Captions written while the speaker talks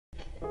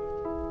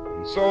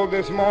So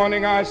this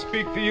morning I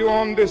speak to you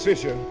on this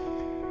issue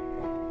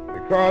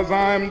because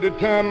I'm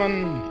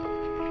determined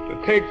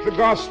to take the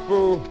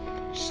gospel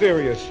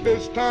seriously.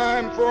 It's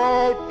time for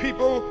all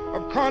people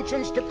of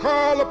conscience to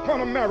call upon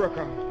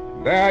America.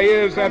 There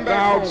is at the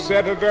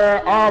outset a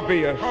very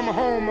obvious, come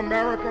home,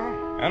 America,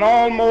 an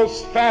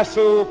almost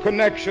facile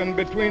connection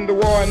between the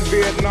war in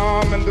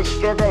Vietnam and the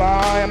struggle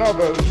I and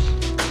others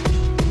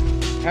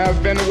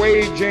have been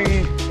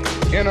waging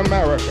in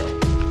America.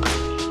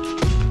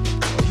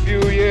 A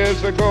few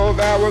years ago,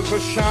 there was a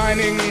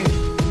shining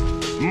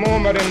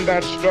moment in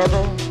that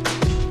struggle.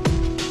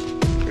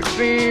 It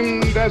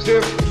seemed as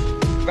if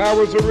there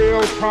was a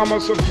real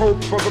promise of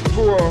hope for the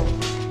poor,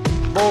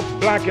 both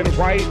black and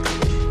white,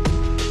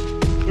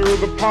 through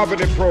the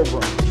poverty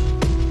program.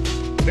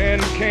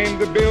 Then came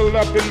the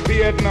build-up in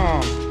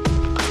Vietnam.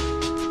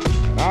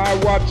 And I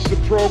watched the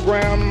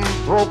program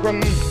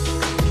broken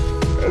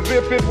as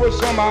if it was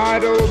some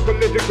idle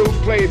political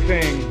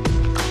plaything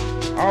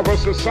of a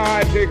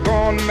society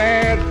gone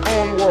mad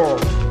on war.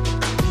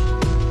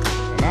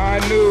 And I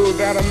knew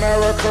that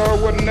America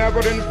would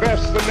never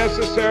invest the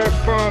necessary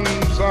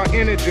funds or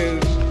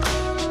energies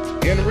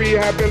in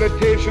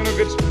rehabilitation of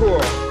its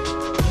poor,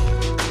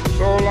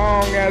 so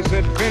long as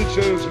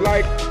adventures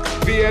like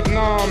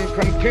Vietnam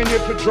continue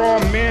to draw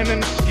men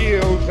and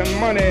skills and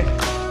money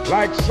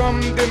like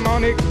some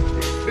demonic,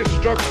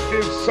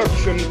 destructive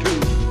suction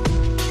tube.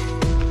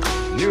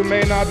 You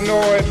may not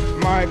know it,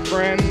 my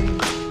friend.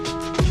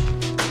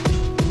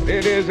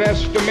 It is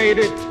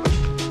estimated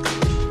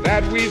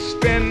that we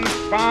spend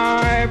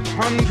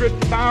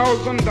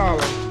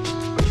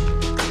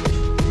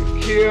 $500,000 to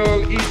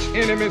kill each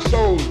enemy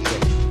soldier,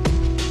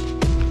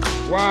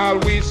 while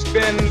we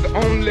spend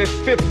only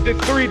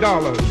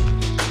 $53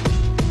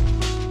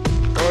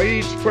 for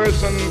each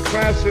person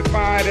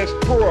classified as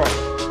poor.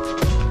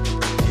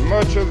 And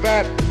much of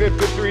that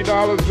 $53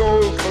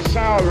 goes for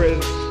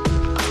salaries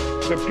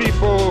to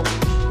people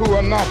who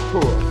are not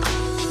poor.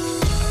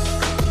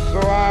 So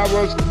I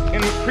was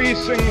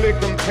increasingly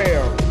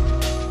compelled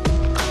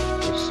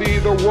to see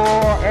the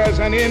war as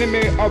an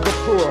enemy of the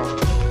poor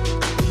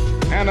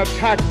and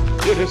attack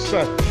it as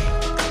such.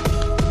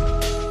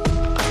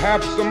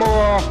 Perhaps the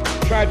more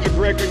tragic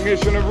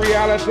recognition of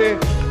reality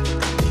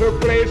took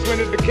place when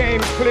it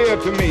became clear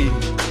to me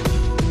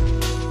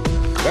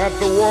that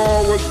the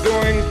war was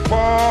doing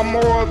far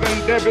more than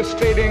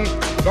devastating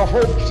the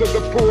hopes of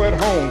the poor at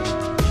home.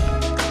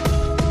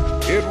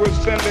 It was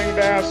sending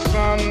their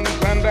sons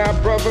and their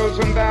brothers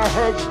and their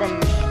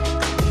husbands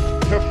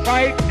to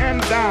fight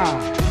and die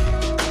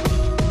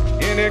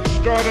in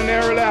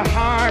extraordinarily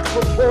high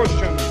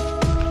proportion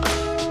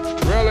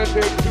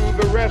relative to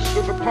the rest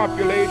of the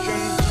population.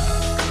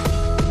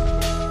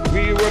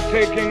 We were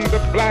taking the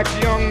black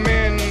young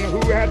men who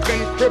had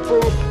been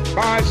crippled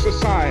by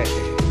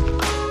society,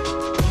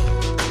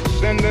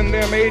 sending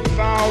them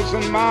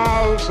 8,000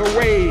 miles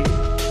away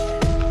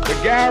to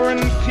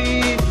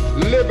guarantee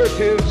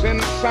liberties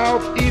in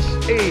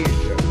Southeast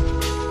Asia,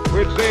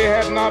 which they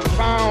had not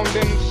found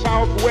in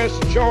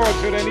Southwest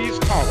Georgia and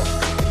East Colorado.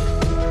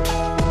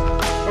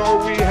 So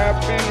we have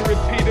been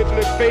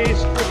repeatedly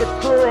faced with the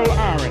cruel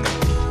irony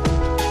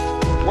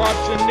of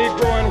watching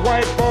Negro and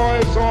white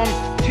boys on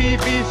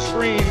TV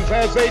screens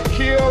as they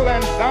kill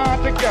and die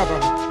together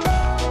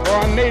for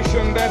a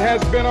nation that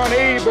has been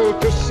unable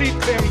to seat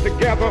them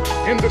together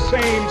in the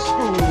same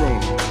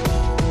schoolroom.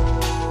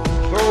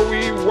 So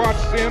we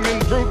watch them in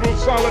brutal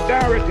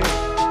solidarity,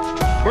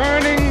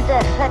 burning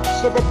the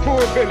huts of a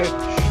poor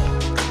village.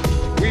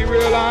 We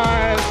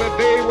realize that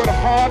they would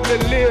hardly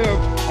live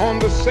on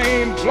the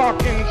same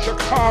block in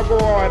Chicago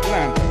or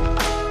Atlanta.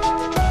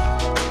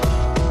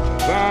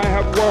 As I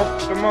have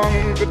walked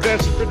among the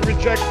desperate,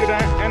 rejected,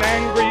 and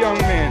angry young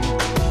men,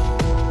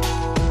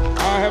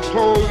 I have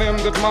told them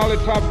that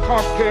Molotov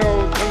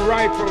cocktails and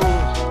rifles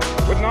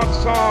would not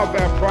solve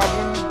their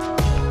problem.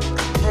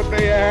 But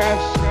they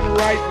ask, and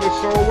rightly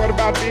so, what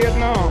about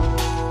Vietnam?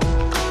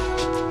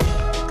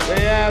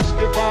 They ask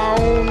if our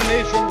own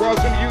nation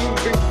wasn't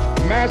using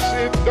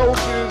massive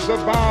doses of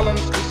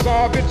violence to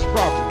solve its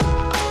problem.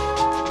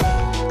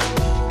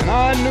 And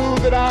I knew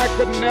that I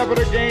could never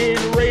again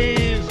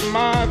raise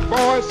my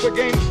voice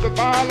against the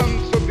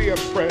violence of the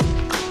oppressed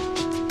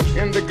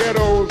in the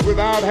ghettos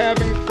without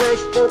having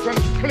first spoken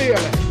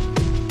clearly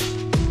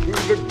to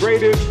the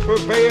greatest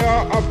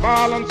purveyor of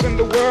violence in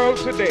the world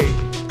today,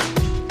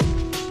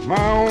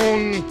 my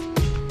own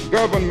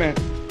government.